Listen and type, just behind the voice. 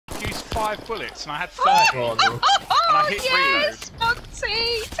5 bullets and I had 30. Oh no. And I hit yes,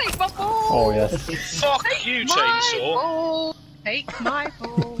 Monty! Take my ball! Oh yes. Fuck you, Chainsaw! Ball. Take my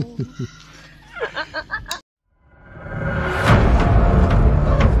ball!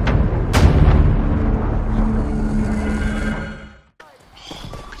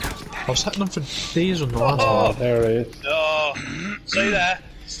 I was hitting him for days on the last Oh, one. there it is. Oh, stay there.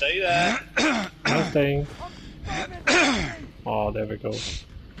 Stay there. Nothing. Oh, there we go.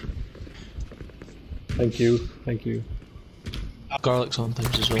 Thank you. Thank you. Garlic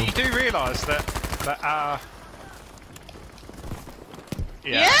sometimes as well. You do realise that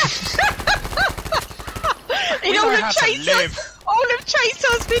Yeah! In know all of how to live.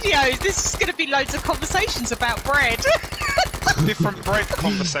 Chasers videos, this is going to be loads of conversations about bread. different bread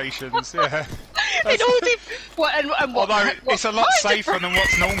conversations, yeah. In all what and what? Although what it's a lot kind of safer than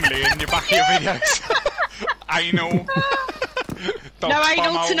what's normally in your back of your videos. Anal. No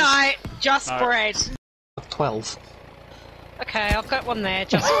anal tonight, just No. bread. 12. Okay, I'll get one there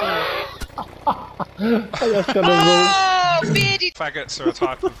just for you. I just got a Oh, bearded Faggots are a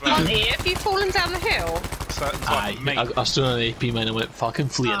type of Monty, have you fallen down the hill? certain type of meat. I stood on an AP man and went fucking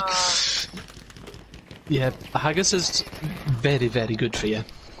fleeing. Yeah, haggis is very, very good for you.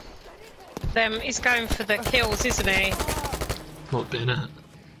 He's going for the kills, isn't he? Not doing it.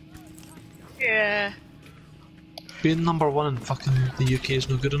 Yeah. Being number 1 in fucking the UK is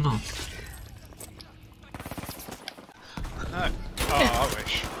not good enough. No. Oh, I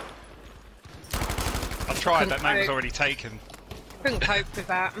wish. I tried, that name was already taken. Couldn't cope with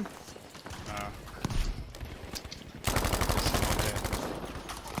that.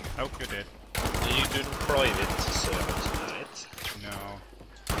 Oh, you're dead. Are you doing private server tonight?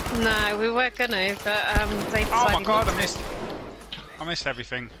 No. No, we were gonna, but they decided. Oh my god, I missed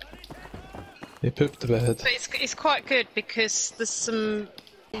everything. They pooped the bed. But it's quite good because there's some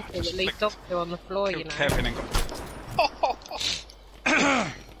people that leave dog poo on the floor, you Killed know. Kevin and got...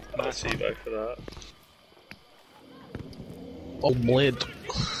 Nice evo for that. Oh, lead.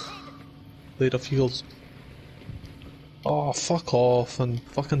 Lead of heels. Oh, fuck off, and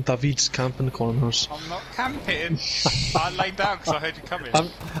fucking David's camping corners. I'm not camping. I laid down because I heard you coming.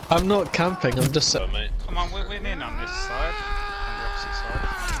 I'm not camping, I'm just Oh, mate. Come on, we're in on this side. On the opposite side.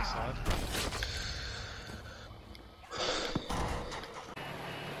 On this side.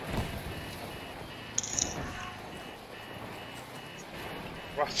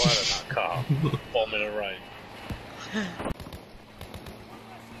 Rough fire in that car. Bomb in a rain.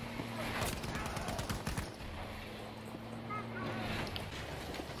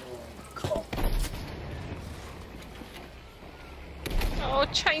 Oh,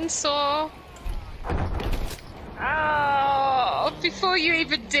 chainsaw! Oh, before you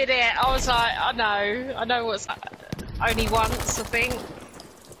even did it, I was like, I know what's only once, I think.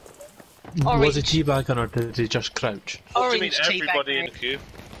 Was he teabagging or did he just crouch? What do you mean Orange everybody in teabag. the queue?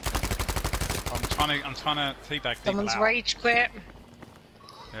 I'm trying to teabag people Someone's out. rage quit.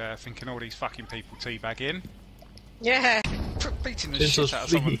 Yeah, thinking all these fucking people teabag in. Yeah. Beating the This shit was out of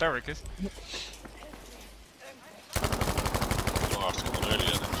free. someone, Derek is. I'll ask someone earlier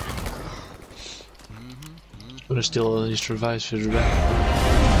next week. I'm gonna steal all these revives for Rebecca.